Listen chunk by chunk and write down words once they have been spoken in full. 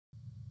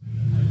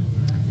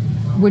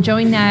We're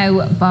joined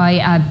now by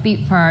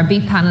for our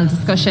beef panel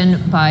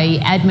discussion by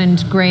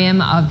Edmund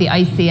Graham of the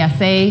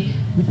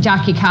ICSA,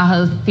 Jackie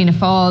Cahill, Fianna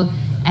Fáil,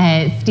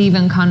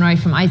 Stephen Conroy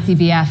from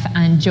ICBF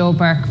and Joe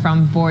Burke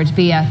from Board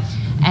Bia.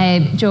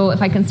 Joe,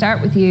 if I can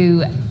start with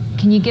you,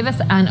 can you give us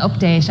an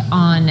update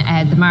on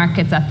the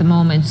markets at the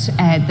moment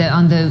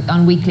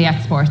on weekly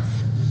exports?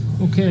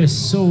 Okay,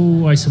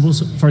 so I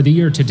suppose for the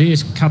year to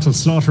date, cattle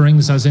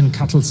slaughterings, as in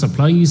cattle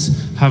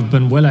supplies, have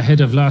been well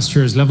ahead of last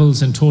year's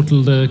levels. In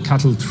total, the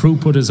cattle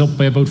throughput is up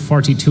by about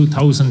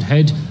 42,000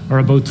 head, or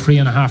about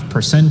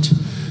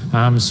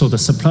 3.5%. So the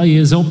supply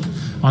is up.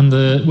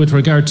 With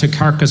regard to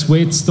carcass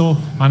weights, though,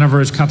 on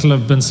average, cattle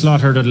have been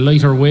slaughtered at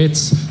lighter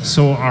weights,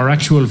 so our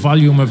actual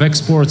volume of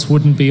exports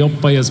wouldn't be up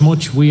by as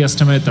much. We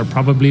estimate they're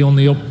probably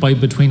only up by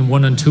between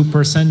 1% and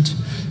 2%.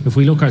 If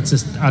we look at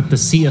the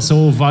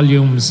CSO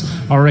volumes,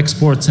 our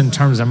exports in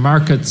terms of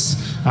markets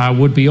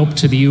would be up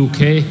to the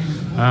UK.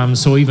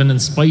 So even in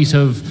spite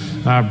of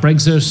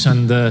Brexit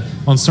and the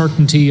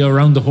uncertainty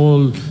around the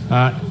whole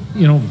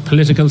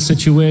political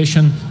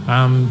situation,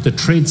 the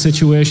trade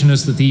situation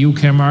is that the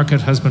UK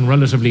market has been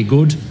relatively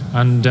good,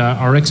 and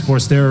our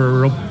exports there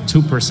are up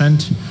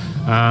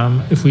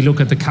 2%. If we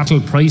look at the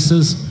cattle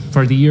prices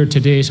for the year to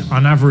date,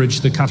 on average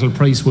the cattle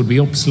price would be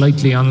up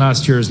slightly on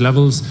last year's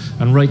levels,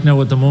 and right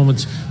now at the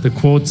moment the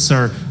quotes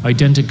are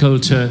identical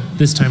to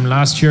this time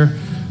last year.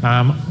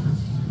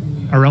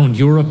 Around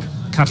Europe,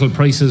 cattle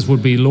prices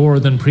would be lower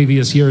than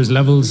previous year's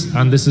levels,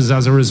 and this is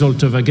as a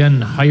result of,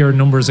 again, higher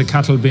numbers of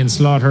cattle being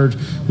slaughtered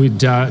with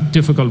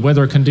difficult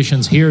weather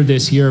conditions here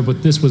this year,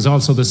 but this was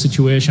also the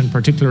situation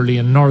particularly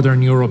in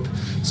Northern Europe,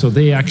 so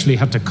they actually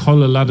had to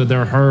cull a lot of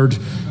their herd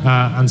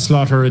and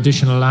slaughter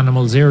additional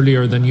animals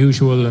earlier than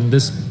usual, and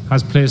this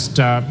has placed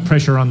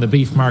pressure on the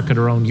beef market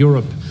around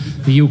Europe.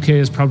 The UK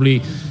is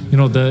probably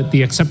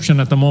the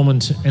exception at the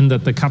moment, in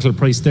that the cattle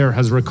price there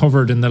has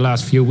recovered in the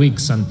last few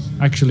weeks and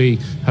actually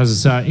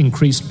has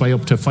increased by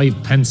up to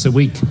 5 pence a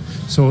week.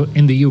 So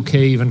in the UK,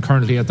 even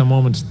currently at the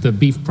moment, the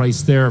beef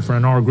price there for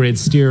an R-grade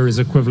steer is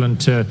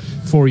equivalent to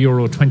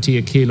 €4.20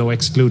 a kilo,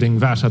 excluding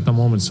VAT at the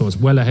moment. So it's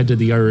well ahead of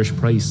the Irish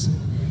price.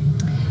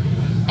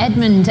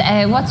 Edmund,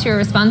 what's your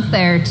response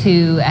there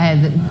to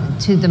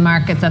the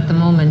markets at the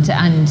moment,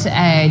 and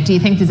do you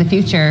think there's a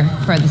future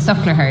for the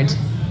suckler herd?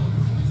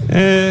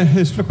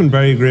 It's looking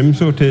very grim,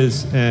 so it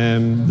is.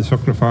 The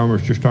suckler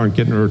farmers just aren't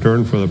getting a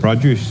return for the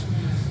produce,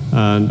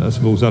 and I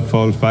suppose that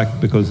falls back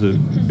because the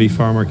beef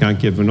farmer can't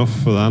give enough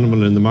for the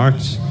animal in the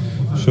marts.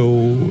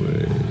 So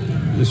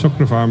the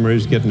suckler farmer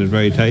is getting it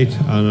very tight,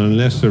 and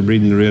unless they're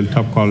breeding a real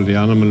top quality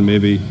animal,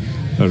 maybe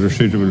that are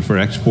suitable for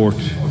export,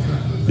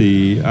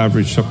 the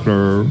average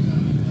suckler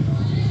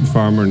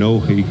farmer, no,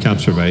 he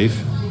can't survive.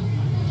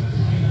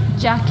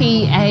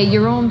 Jackie,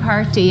 your own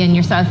party and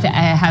yourself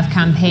have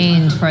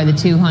campaigned for the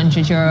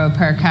 €200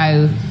 per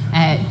cow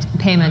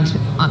payment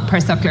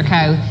per suckler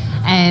cow.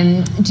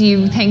 Do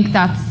you think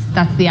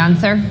that's the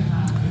answer?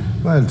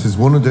 Well, it is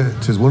one of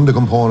the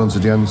components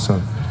of the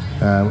answer.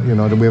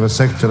 That we have a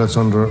sector that's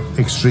under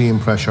extreme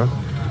pressure.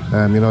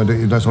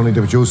 That's only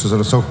the producers of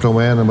the suckler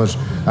weighing, but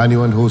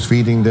anyone who's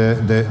feeding the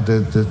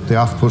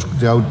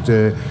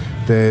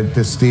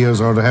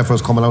steers or the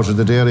heifers coming out of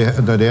the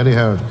dairy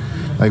herd.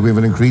 Like, we have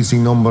an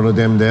increasing number of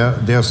them there.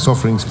 They're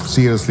suffering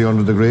seriously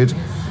under the grid.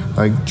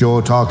 Like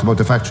Joe talked about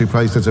the factory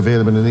price that's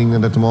available in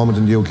England at the moment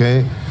in the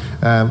UK.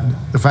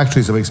 The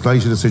factories have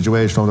exploited the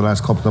situation over the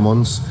last couple of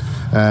months.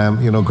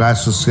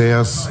 Grass is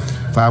scarce,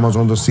 farmers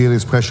are under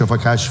serious pressure for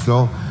cash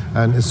flow,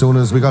 and as soon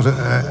as we got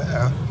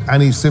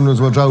any semblance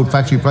of a drought,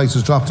 factory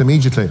prices dropped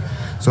immediately.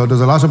 So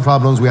there's a lot of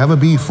problems. We have a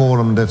beef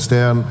forum that's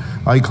there, and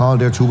I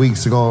called there 2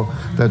 weeks ago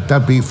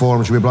that beef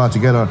forum should be brought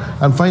together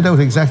and find out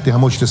exactly how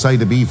much the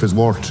side of beef is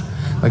worth.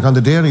 Like on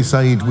the dairy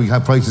side, we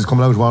have prices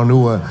coming out of our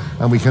NUA,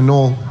 and we can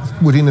know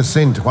within a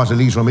cent what a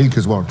litre of milk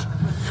is worth.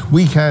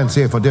 We can't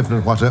say for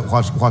definite what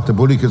the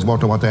bullock is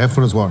worth or what the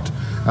heifer is worth.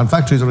 And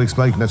factories are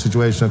exploiting that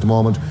situation at the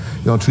moment.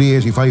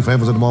 $3.85 for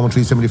heifers at the moment,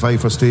 $3.75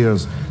 for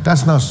steers.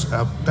 That's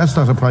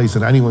not a price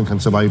that anyone can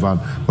survive on,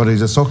 whether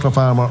he's a suckler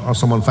farmer or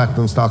someone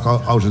fattening stock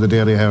out of the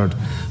dairy herd.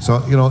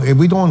 So, if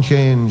we don't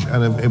change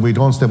and if we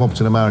don't step up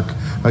to the mark,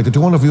 like the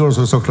 €200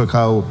 for a suckler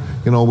cow,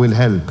 will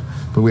help,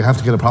 but we have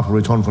to get a proper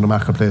return from the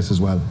marketplace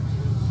as well.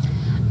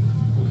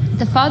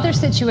 The fodder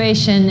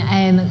situation,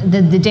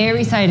 the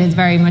dairy side has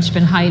very much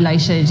been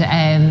highlighted,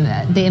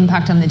 the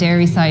impact on the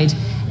dairy side.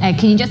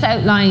 Can you just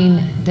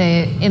outline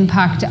the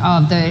impact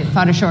of the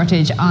fodder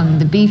shortage on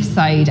the beef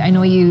side? I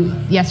know you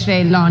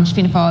yesterday Fianna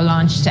Fáil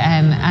launched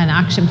an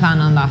action plan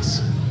on that.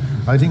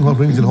 I think what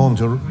brings it home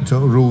to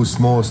roost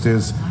most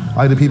is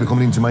I have people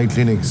coming into my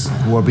clinics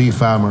who are beef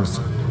farmers,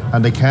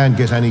 and they can't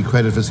get any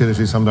credit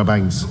facilities from their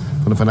banks,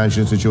 from the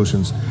financial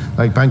institutions.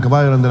 Like Bank of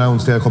Ireland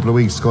announced there a couple of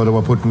weeks ago they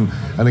were putting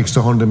an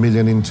extra 100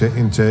 million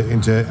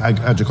into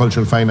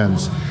agricultural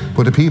finance.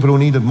 But the people who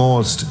need it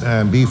most,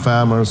 beef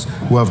farmers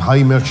who have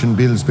high merchant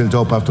bills built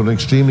up after an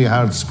extremely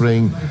hard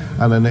spring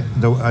and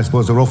I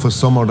suppose the roughest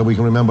summer that we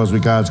can remember as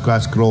regards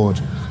grass growth.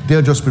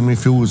 they're just been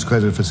refused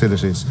credit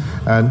facilities.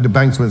 And the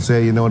banks will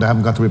say, they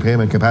haven't got the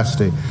repayment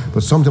capacity.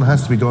 But something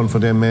has to be done for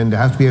them men. They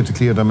have to be able to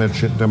clear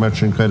their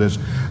merchant credit.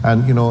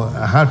 And,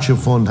 a hardship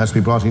fund has to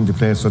be brought into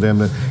place for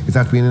them. It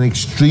has to be an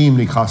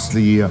extremely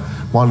costly year.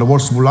 One of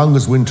the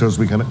longest winters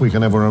we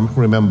can ever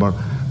remember.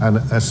 And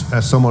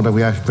a summer that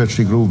we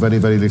actually grew very,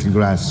 very little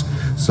grass.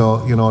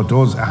 So,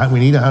 we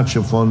need a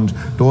hardship fund.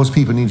 Those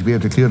people need to be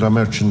able to clear their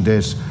merchant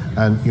debt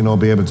and,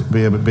 be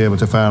able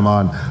to farm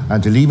on.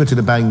 And to leave it to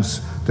the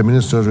banks, the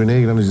ministers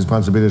reneging on his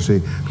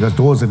responsibility, because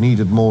those that need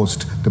it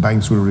most, the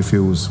banks will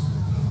refuse.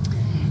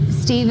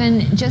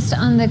 Stephen, just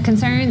on the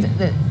concerns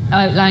that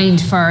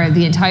outlined for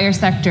the entire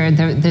sector,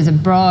 there's a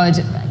broad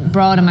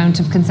amount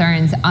of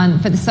concerns.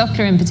 For the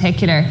suckler in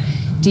particular,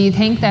 do you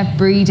think that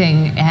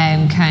breeding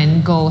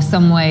can go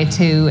some way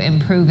to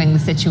improving the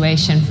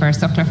situation for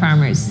suckler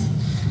farmers?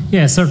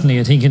 Yeah, certainly.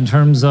 I think in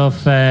terms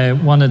of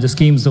one of the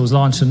schemes that was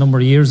launched a number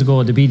of years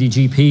ago, the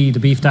BDGP, the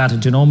Beef Data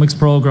Genomics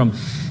Programme,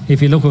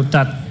 if you look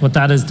at what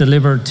that has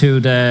delivered to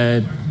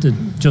the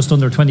just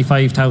under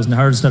 25,000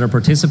 herds that are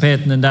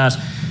participating in that,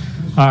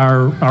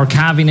 our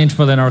calving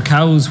interval in our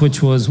cows,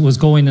 which was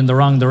going in the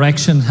wrong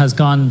direction, has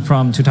gone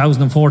from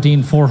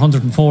 2014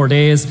 404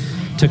 days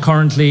to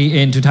currently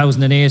in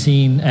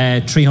 2018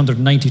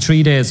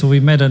 393 days. So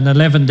we've made an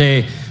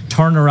 11-day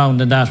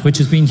turnaround in that, which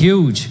has been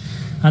huge.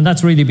 And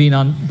that's really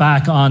been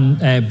back on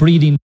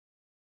breeding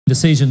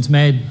decisions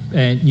made,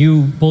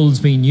 new bulls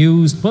being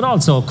used, but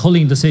also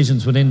culling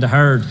decisions within the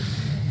herd.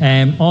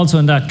 Also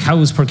in that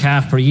cows per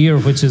calf per year,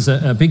 which is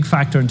a big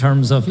factor in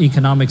terms of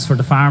economics for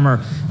the farmer,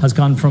 has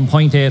gone from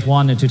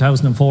 0.81 in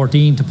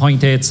 2014 to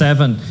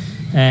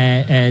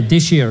 0.87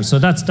 this year. So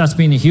that's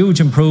been a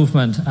huge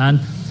improvement. And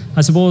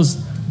I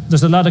suppose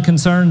there's a lot of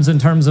concerns in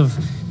terms of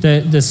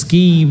the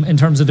scheme, in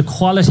terms of the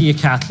quality of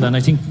cattle. And I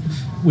think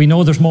we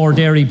know there's more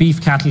dairy beef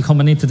cattle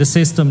coming into the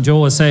system.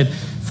 Joe has said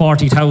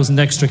 40,000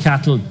 extra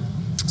cattle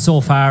so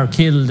far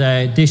killed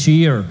this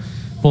year.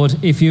 But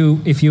if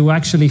you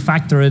actually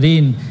factor it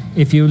in,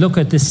 if you look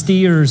at the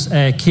steers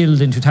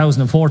killed in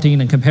 2014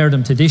 and compare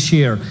them to this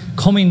year,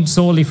 coming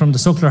solely from the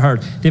suckler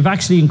herd, they've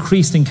actually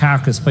increased in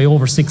carcass by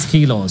over 6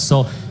 kilos.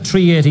 So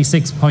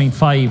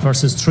 386.5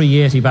 versus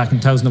 380 back in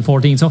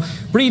 2014. So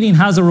breeding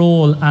has a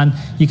role, and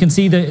you can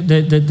see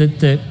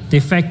the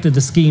effect of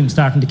the scheme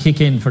starting to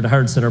kick in for the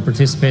herds that are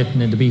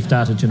participating in the Beef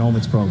Data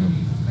Genomics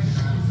Programme.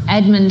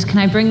 Edmund, can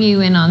I bring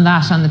you in on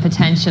that, on the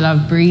potential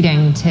of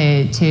breeding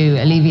to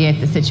alleviate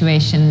the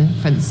situation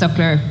for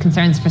the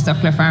concerns for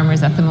suckler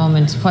farmers at the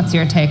moment? What's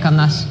your take on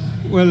that?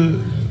 Well,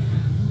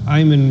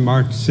 I'm in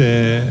Marts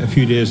a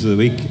few days of the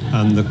week,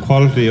 and the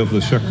quality of the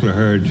suckler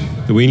herd,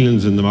 the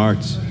weanlings in the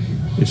Marts,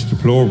 is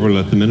deplorable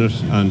at the minute,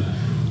 and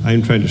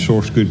I'm trying to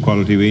source good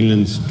quality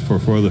weanlings for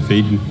further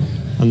feeding,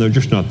 and they're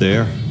just not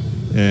there.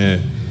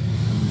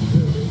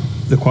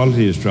 The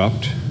quality has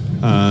dropped,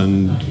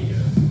 and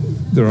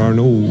there are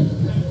no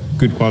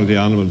good quality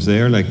animals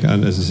there.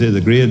 And as I say, the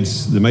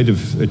grades, they might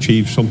have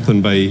achieved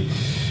something by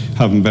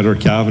having better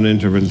calving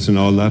intervals and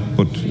all that,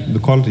 but the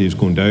quality is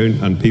going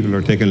down, and people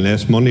are taking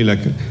less money.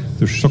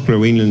 There's suckler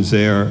weanlings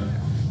there,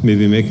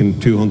 maybe making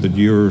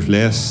 €200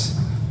 less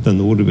than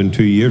they would have been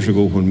 2 years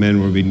ago when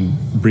men were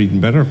breeding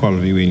better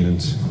quality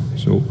weanlings.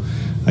 So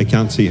I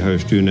can't see how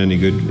it's doing any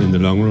good in the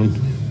long run.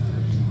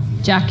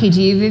 Jackie,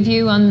 do you have a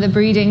view on the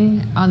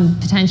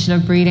potential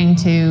of breeding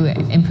to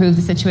improve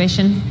the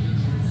situation?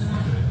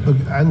 Look,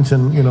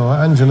 anything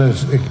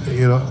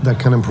that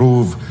can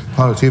improve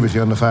productivity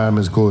on the farm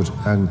is good,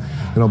 and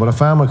but a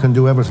farmer can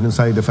do everything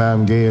inside the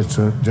farm gate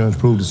to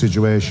improve the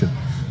situation.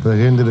 But at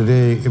the end of the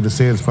day, if the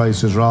sales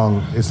price is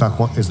wrong, it's not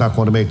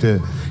going to make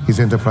his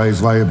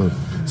enterprise viable.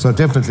 So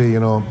definitely,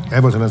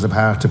 everything has a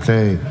part to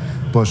play.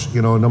 But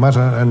no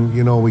matter, and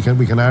we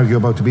can argue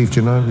about the beef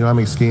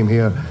genomics scheme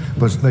here,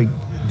 but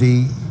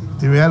the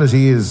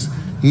reality is,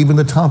 even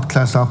the top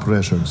class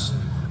operators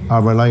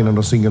are relying on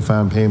their single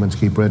farm payment to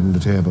keep bread on the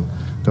table.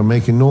 They're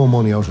making no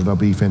money out of their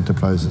beef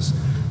enterprises.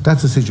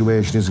 That's a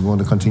situation isn't going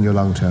to continue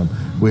long term.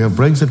 We have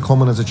Brexit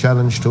coming as a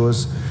challenge to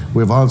us.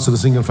 We have also the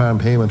single farm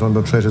payment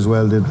under threat as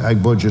well, the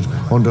ag budget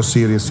under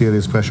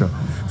serious pressure.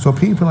 So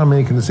people are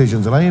making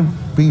decisions, and I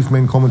have beef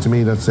men coming to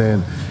me that's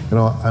saying,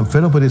 I'm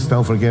fed up with this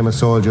now for a game of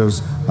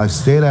soldiers. I've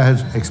stayed at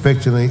it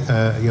expecting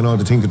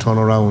the thing to turn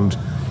around.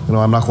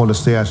 I'm not going to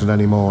stay at it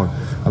anymore.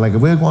 And if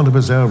we're going to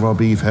preserve our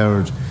beef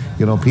herd,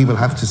 people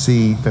have to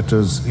see that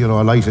there's a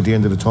light at the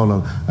end of the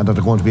tunnel, and that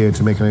they're going to be able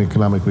to make an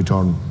economic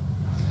return.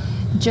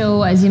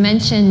 Joe, as you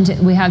mentioned,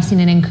 we have seen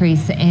an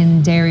increase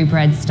in dairy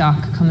bread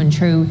stock coming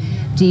through.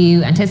 Do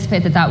you anticipate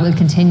that will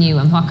continue,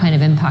 and what kind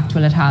of impact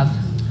will it have?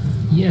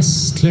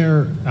 Yes,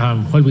 Claire,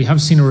 while we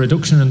have seen a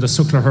reduction in the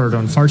suckler herd,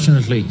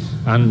 unfortunately,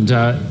 and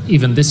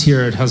even this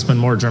year it has been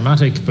more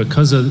dramatic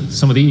because of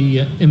some of the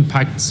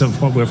impacts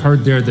of what we've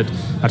heard there, that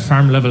at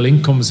farm level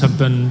incomes have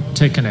been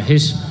taking a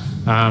hit,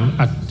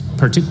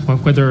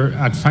 whether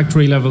at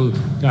factory level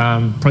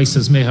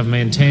prices may have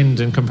maintained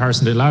in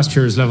comparison to last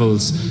year's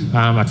levels,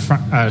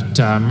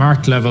 at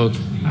mart level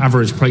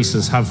average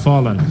prices have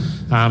fallen,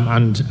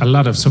 and a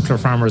lot of suckler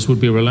farmers would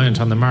be reliant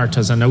on the mart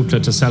as an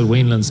outlet to sell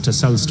weanlings, to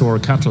sell store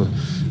cattle.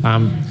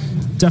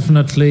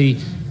 Definitely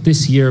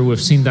this year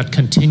we've seen that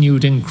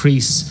continued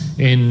increase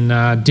in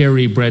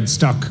dairy bred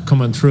stock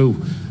coming through,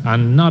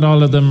 and not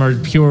all of them are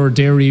pure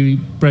dairy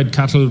bred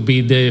cattle,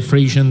 be they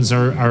Friesians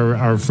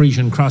or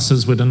Friesian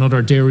crosses with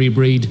another dairy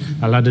breed.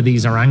 A lot of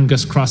these are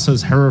Angus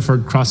crosses,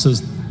 Hereford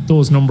crosses.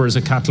 Those numbers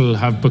of cattle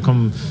have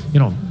become,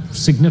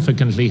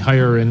 significantly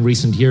higher in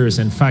recent years.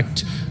 In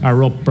fact,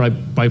 are up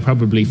by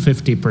probably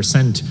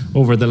 50%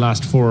 over the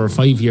last 4 or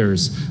 5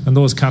 years. And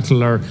those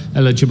cattle are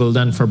eligible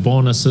then for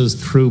bonuses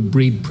through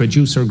breed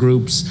producer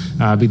groups,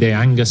 be they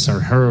Angus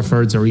or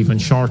Herefords or even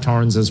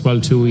Shorthorns as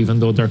well too, even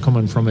though they're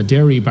coming from a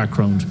dairy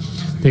background.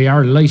 They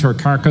are lighter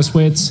carcass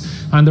weights,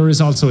 and there is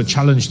also a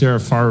challenge there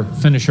for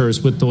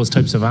finishers with those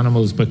types of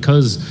animals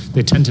because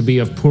they tend to be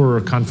of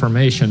poorer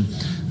conformation.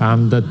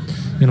 That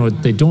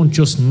they don't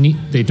just meet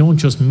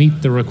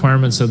the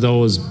requirements of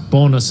those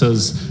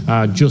bonuses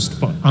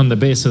just on the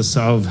basis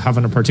of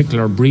having a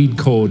particular breed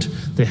code.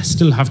 They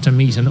still have to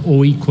meet an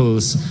O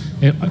equals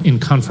in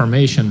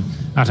conformation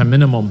at a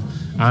minimum,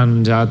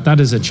 and that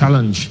is a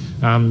challenge.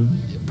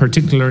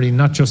 Particularly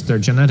not just their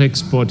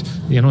genetics, but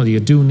you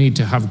do need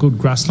to have good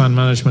grassland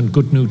management,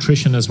 good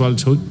nutrition as well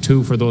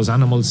too for those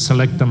animals.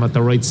 Select them at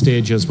the right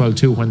stage as well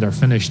too when they're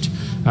finished.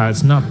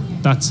 It's not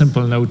that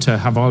simple now to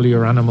have all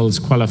your animals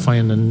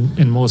qualifying, and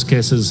in most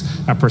cases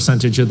a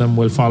percentage of them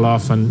will fall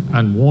off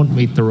and won't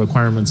meet the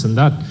requirements, and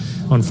that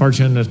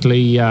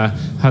unfortunately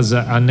has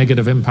a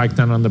negative impact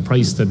then on the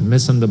price. That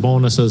missing the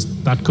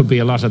bonuses, that could be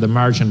a lot of the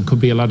margin, could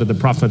be a lot of the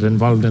profit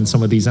involved in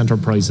some of these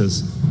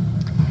enterprises.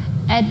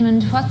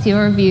 Edmund, what's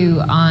your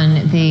view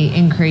on the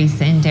increase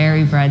in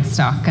dairy bred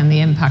stock and the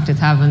impact it's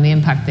having, the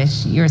impact that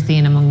you're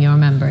seeing among your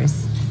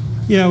members?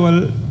 Yeah,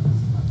 well,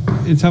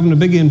 it's having a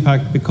big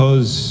impact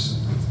because,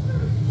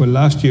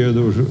 last year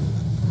there was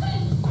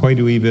quite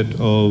a wee bit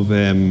of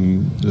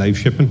live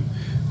shipping,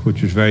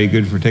 which was very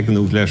good for taking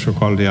those lesser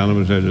quality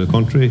animals out of the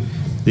country.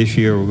 This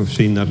year we've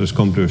seen that has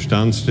come to a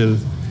standstill.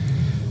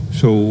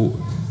 So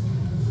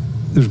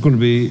there's going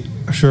to be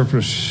a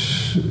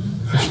surplus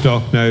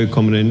stock now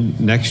coming in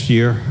next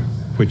year,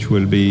 which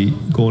will be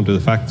going to the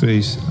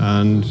factories,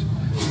 and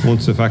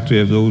once the factory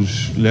have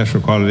those lesser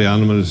quality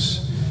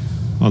animals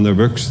on their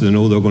books, they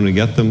know they're going to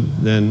get them,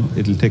 then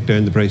it'll take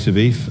down the price of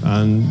beef,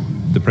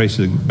 and the price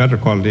of the better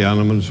quality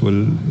animals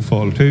will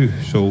fall too.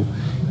 So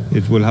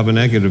it will have a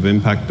negative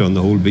impact on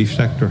the whole beef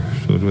sector.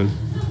 So it will.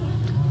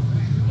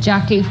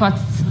 Jackie,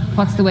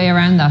 what's the way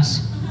around that?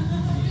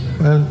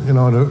 Well,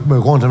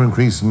 we're going to have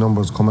increasing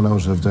numbers coming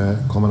out of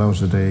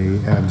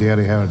the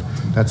dairy herd.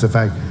 That's a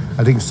fact.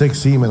 I think 6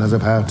 semen has a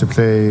part to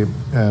play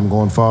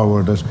going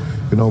forward. That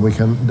we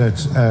can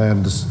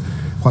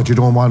what you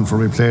don't want for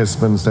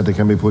replacements, that they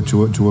can be put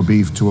to a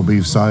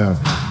beef sire,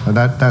 and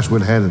that will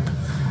help.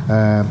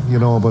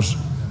 But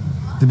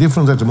the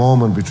difference at the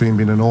moment between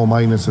being an O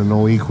minus and an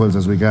O equals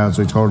as regards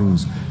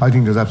returns, I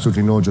think there's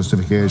absolutely no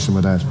justification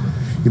with that.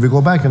 If you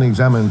go back and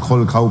examine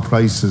cull cow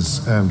prices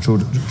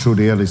through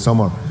the early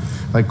summer,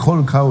 like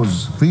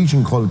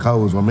Friesian cull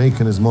cows were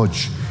making as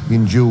much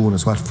in June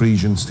as what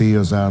Friesian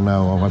steers are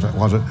now, or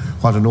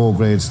what an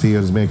O-grade steer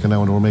is making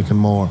now, and we're making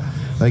more.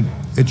 Like,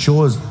 it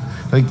shows,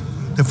 like,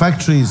 the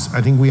factories,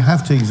 I think we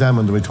have to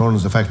examine the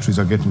returns the factories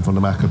are getting from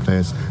the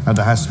marketplace, and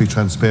there has to be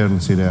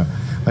transparency there.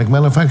 Like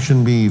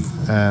manufacturing beef,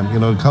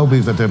 the cow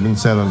beef that they've been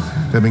selling,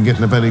 they've been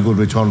getting a very good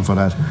return for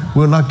that.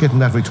 We're not getting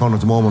that return at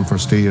the moment for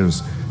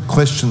steers.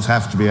 Questions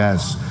have to be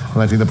asked,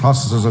 and I think the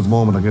processors at the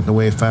moment are getting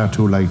away far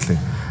too lightly.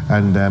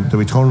 And the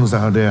returns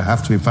that are there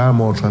have to be far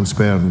more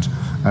transparent,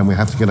 and we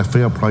have to get a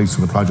fair price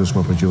for the produce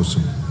we're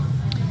producing.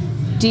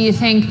 Do you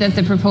think that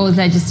the proposed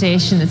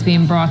legislation that's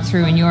being brought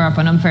through in Europe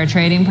on unfair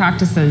trading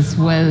practices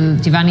do you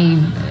have any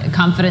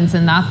confidence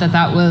in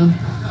that will?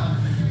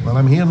 Well,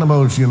 I'm hearing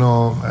about,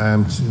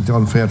 the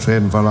unfair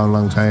trading for a long,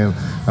 long time,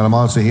 and I'm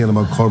also hearing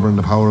about curbing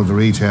the power of the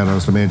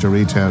retailers, the major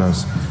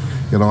retailers.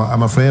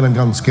 I'm afraid I'm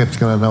gone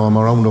sceptical now. I'm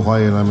around a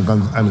while, and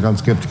I'm gone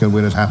sceptical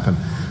will it happen.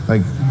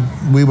 Like,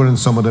 we were in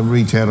some of the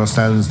retailer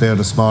stands there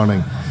this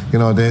morning. They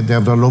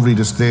have their lovely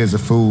displays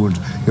of food.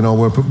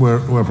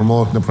 We're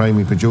promoting the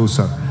primary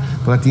producer.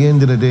 But at the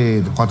end of the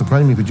day, what the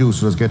primary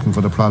producer is getting for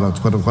the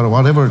product,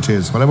 whatever it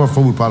is, whatever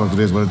food product it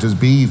is, whether it is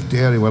beef,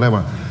 dairy,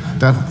 whatever,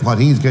 that what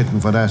he's getting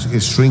for that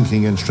is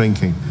shrinking and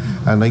shrinking.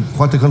 And like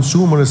what the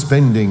consumer is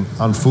spending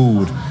on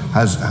food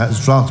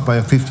has dropped by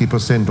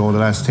 50% over the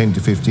last 10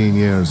 to 15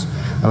 years.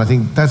 And I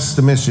think that's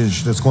the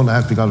message that's going to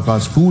have to be got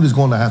across. Food is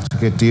going to have to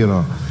get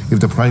dearer if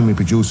the primary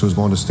producer is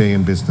going to stay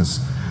in business.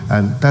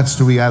 And that's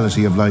the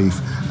reality of life.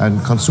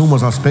 And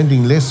consumers are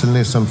spending less and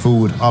less on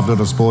food of their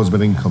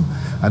disposable income.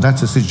 And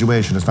that's a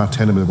situation that's not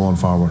tenable going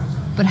forward.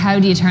 But how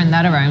do you turn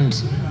that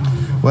around?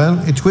 Well,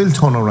 it will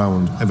turn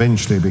around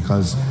eventually,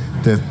 because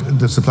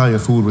the supply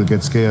of food will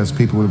get scarce,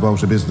 people will go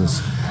out of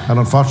business. And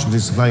unfortunately,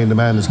 supply and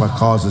demand is what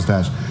causes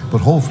that. But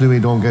hopefully we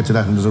don't get to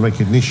that, and there's a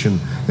recognition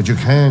that you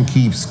can't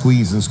keep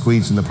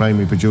squeezing the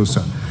primary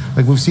producer.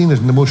 Like we've seen it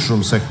in the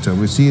mushroom sector,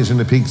 we see it in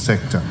the pig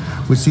sector,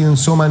 we've seen in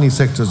so many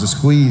sectors the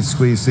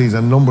squeeze,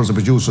 and numbers of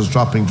producers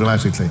dropping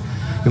dramatically.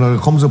 There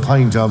comes a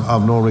point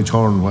of no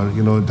return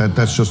where,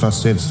 that's just not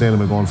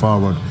sustainable going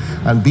forward.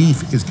 And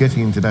beef is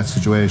getting into that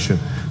situation.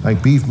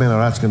 Like beef men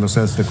are asking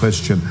themselves the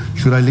question,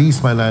 should I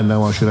lease my land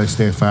now or should I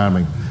stay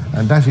farming?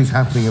 And that is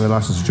happening in a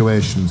lot of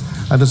situations.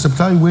 And the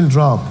supply will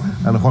drop.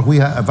 And what we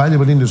have, a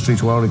valuable industry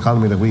to our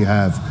economy that we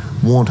have,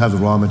 won't have the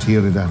raw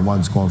material that it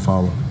wants going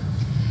forward.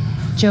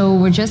 Joe,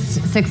 we're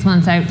just 6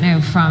 months out now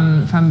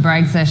from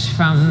Brexit,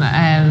 from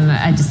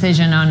a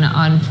decision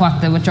on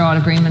what the withdrawal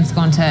agreement's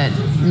going to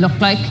look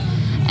like.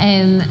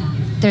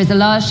 There's a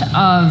lot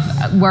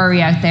of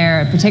worry out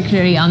there,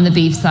 particularly on the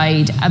beef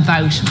side,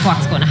 about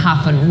what's going to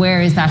happen.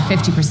 Where is that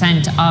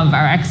 50% of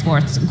our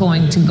exports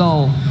going to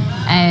go?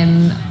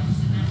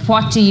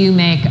 What do you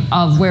make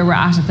of where we're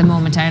at the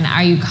moment, and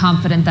are you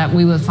confident that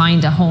we will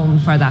find a home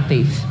for that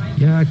beef?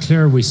 Yeah,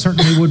 Claire, we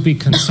certainly would be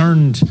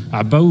concerned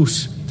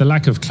about the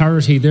lack of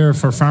clarity there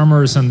for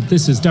farmers, and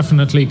this is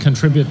definitely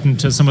contributing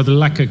to some of the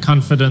lack of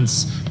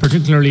confidence,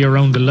 particularly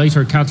around the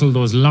lighter cattle,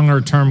 those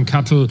longer term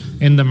cattle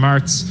in the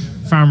marts.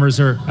 Farmers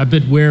are a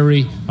bit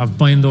wary of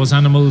buying those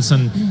animals,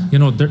 and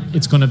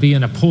it's going to be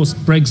in a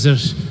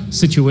post-Brexit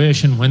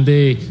situation when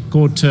they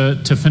go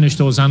to finish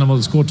those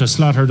animals, go to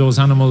slaughter those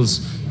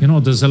animals.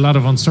 There's a lot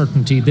of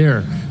uncertainty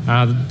there.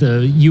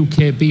 The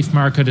UK beef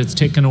market, it's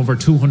taken over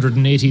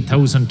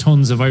 280,000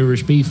 tonnes of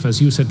Irish beef.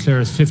 As you said,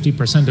 Claire, it's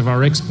 50% of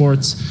our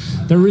exports.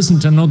 There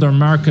isn't another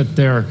market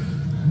there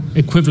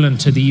equivalent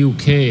to the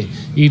UK,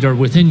 either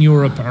within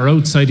Europe or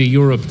outside of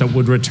Europe, that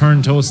would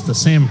return to us the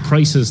same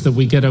prices that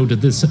we get out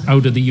of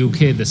the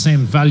UK, the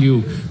same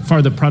value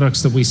for the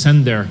products that we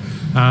send there.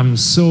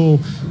 So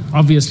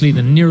obviously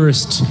the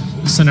nearest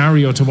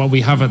scenario to what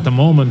we have at the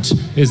moment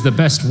is the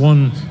best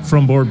one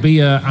from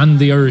Borbia and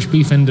the Irish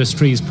beef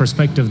industry's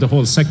perspective, the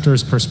whole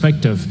sector's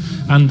perspective.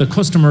 And the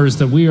customers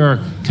that we are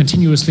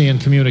continuously in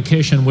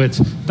communication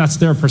with, that's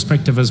their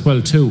perspective as well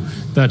too,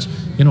 that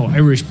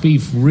Irish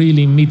beef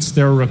really meets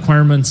their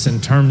requirements in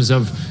terms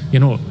of,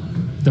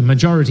 the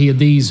majority of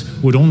these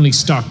would only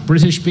stock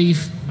British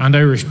beef and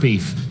Irish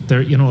beef.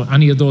 There,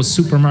 any of those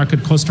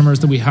supermarket customers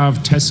that we have,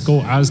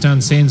 Tesco, Asda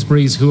and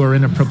Sainsbury's, who are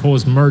in a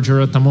proposed merger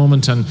at the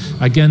moment. And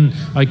again,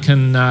 I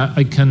can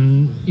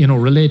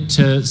relate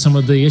to some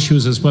of the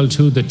issues as well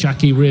too that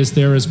Jackie raised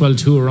there as well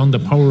too, around the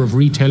power of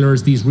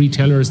retailers. These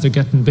retailers, they're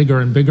getting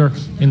bigger and bigger.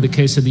 In the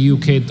case of the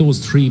UK,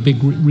 those three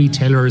big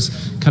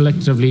retailers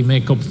collectively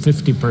make up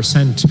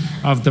 50%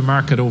 of the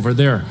market over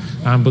there.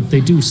 But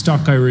they do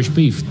stock Irish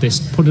beef. They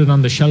put it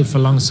on the shelf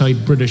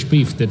alongside British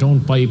beef. They don't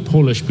buy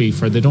Polish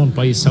beef, or they don't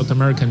buy South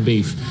American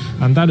beef.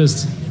 And that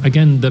is,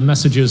 again, the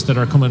messages that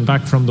are coming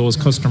back from those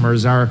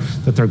customers are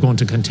that they're going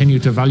to continue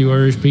to value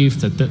Irish beef,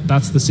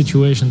 that's the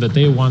situation that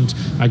they want.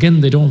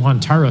 Again, they don't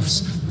want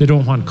tariffs, they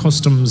don't want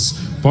customs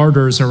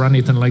borders or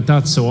anything like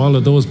that. So all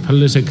of those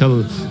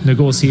political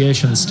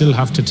negotiations still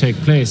have to take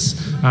place.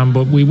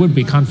 But we would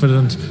be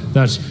confident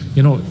that,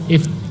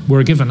 if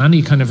we're given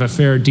any kind of a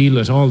fair deal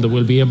at all, that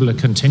we'll be able to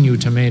continue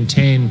to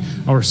maintain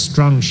our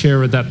strong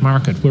share of that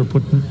market. We're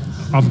putting,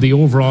 of the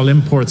overall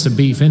imports of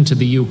beef into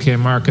the UK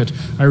market,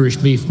 Irish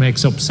beef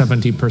makes up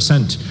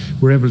 70%.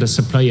 We're able to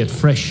supply it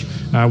fresh.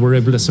 We're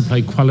able to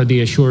supply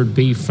quality assured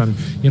beef. And,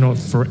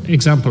 for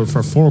example,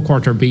 for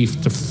four-quarter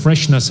beef, the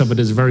freshness of it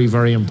is very,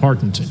 very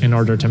important in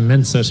order to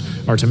mince it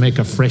or to make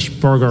a fresh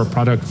burger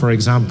product, for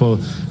example.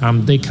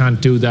 They can't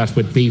do that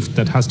with beef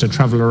that has to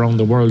travel around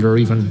the world or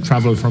even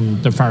travel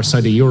from the far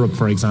side of Europe,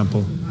 for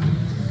example.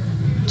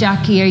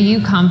 Jackie, are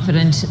you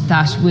confident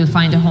that we'll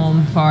find a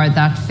home for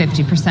that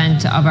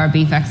 50% of our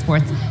beef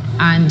exports?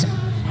 And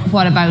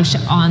what about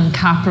on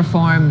CAP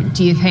reform?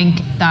 Do you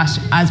think that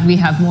as we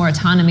have more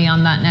autonomy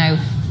on that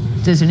now,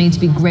 does there need to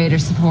be greater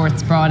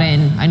supports brought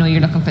in? I know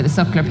you're looking for the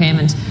suckler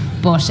payment,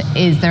 but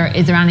is there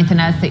anything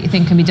else that you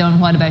think can be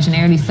done? What about an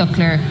early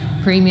suckler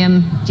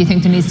premium? Do you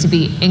think there needs to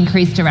be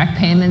increased direct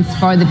payments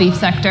for the beef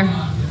sector?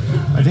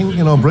 I think,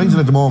 Brexit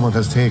at the moment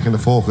has taken the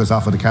focus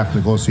off of the CAP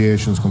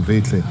negotiations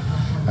completely.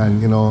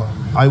 And,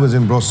 I was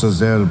in Brussels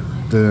there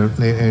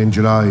in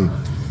July,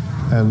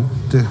 and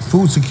the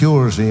food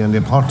security and the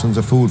importance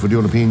of food for the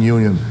European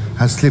Union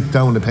has slipped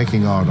down the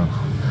pecking order.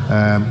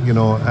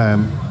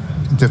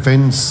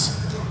 Defence,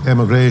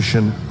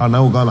 immigration are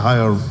now gone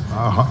higher,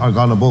 are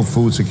gone above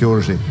food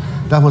security.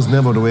 That was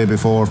never the way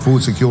before.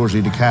 Food security,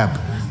 the CAP,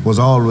 was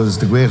always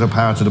the greater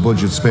part of the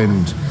budget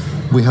spend.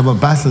 We have a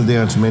battle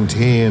there to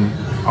maintain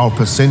our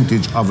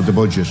percentage of the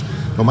budget.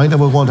 No mind that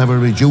we're going to have a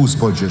reduced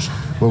budget,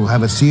 we'll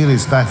have a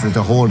serious battle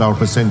to hold our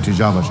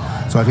percentage of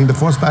it. So I think the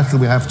first battle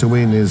we have to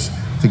win is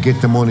to get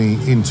the money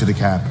into the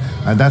CAP.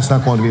 And that's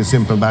not going to be a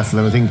simple battle.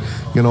 And I think,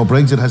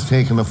 Brexit has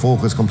taken the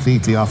focus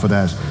completely off of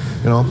that.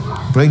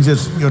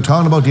 Brexit, you're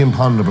talking about the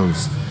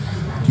imponderables.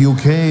 The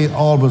UK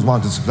always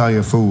wanted supply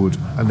of food,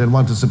 and they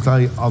wanted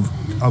supply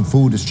of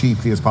food as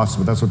cheaply as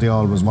possible. That's what they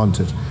always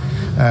wanted.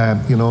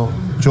 You know,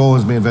 Joe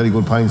has made very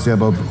good points there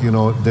about, you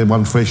know, they'll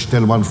want fresh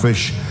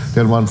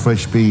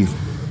beef.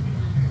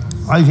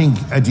 I think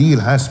a deal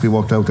has to be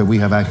worked out that we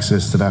have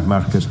access to that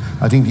market.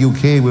 I think the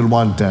UK will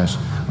want that.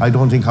 I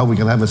don't think how we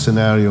can have a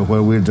scenario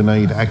where we're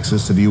denied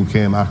access to the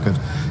UK market.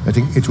 I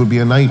think it would be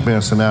a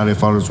nightmare scenario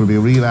for us. It would be a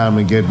real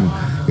Armageddon.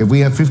 If we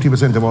have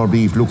 50% of our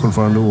beef looking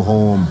for a new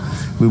home,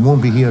 we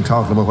won't be here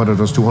talking about whether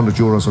there's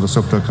 €200 for the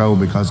suckler cow,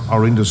 because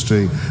our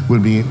industry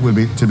will be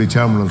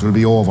terminal, will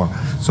be over.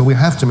 So we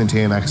have to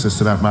maintain access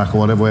to that market,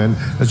 whatever way. And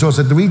as Joe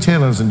said, the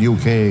retailers in the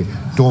UK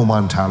don't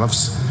want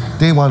tariffs.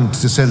 They want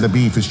to sell the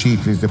beef as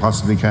cheaply as they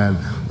possibly can.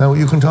 Now,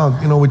 you can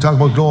talk, you know, we talk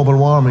about global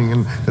warming,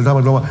 and they're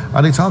talking about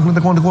are they talking about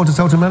they're going to go to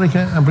South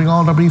America and bring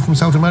all their beef from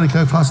South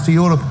America across to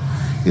Europe?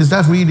 Is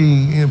that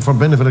really for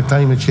benefit of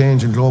climate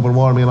change and global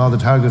warming and all the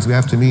targets we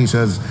have to meet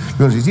as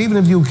communities? Even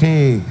if the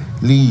UK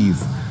leave,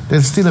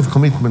 they'll still have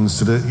commitments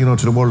to the, you know,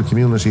 to the world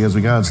community as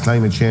regards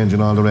climate change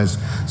and all the rest.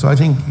 So I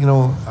think, you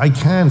know, I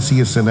can't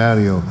see a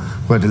scenario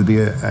where there'll be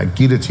a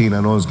guillotine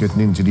on us getting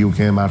into the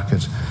UK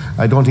market.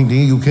 I don't think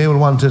the UK will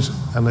want it,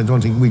 and I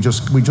don't think we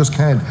just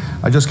can't.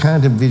 I just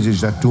can't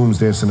envisage that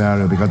doomsday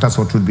scenario, because that's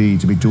what it would be,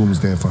 to be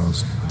doomsday for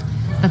us.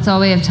 That's all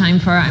we have time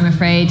for, I'm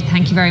afraid.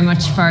 Thank you very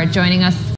much for joining us.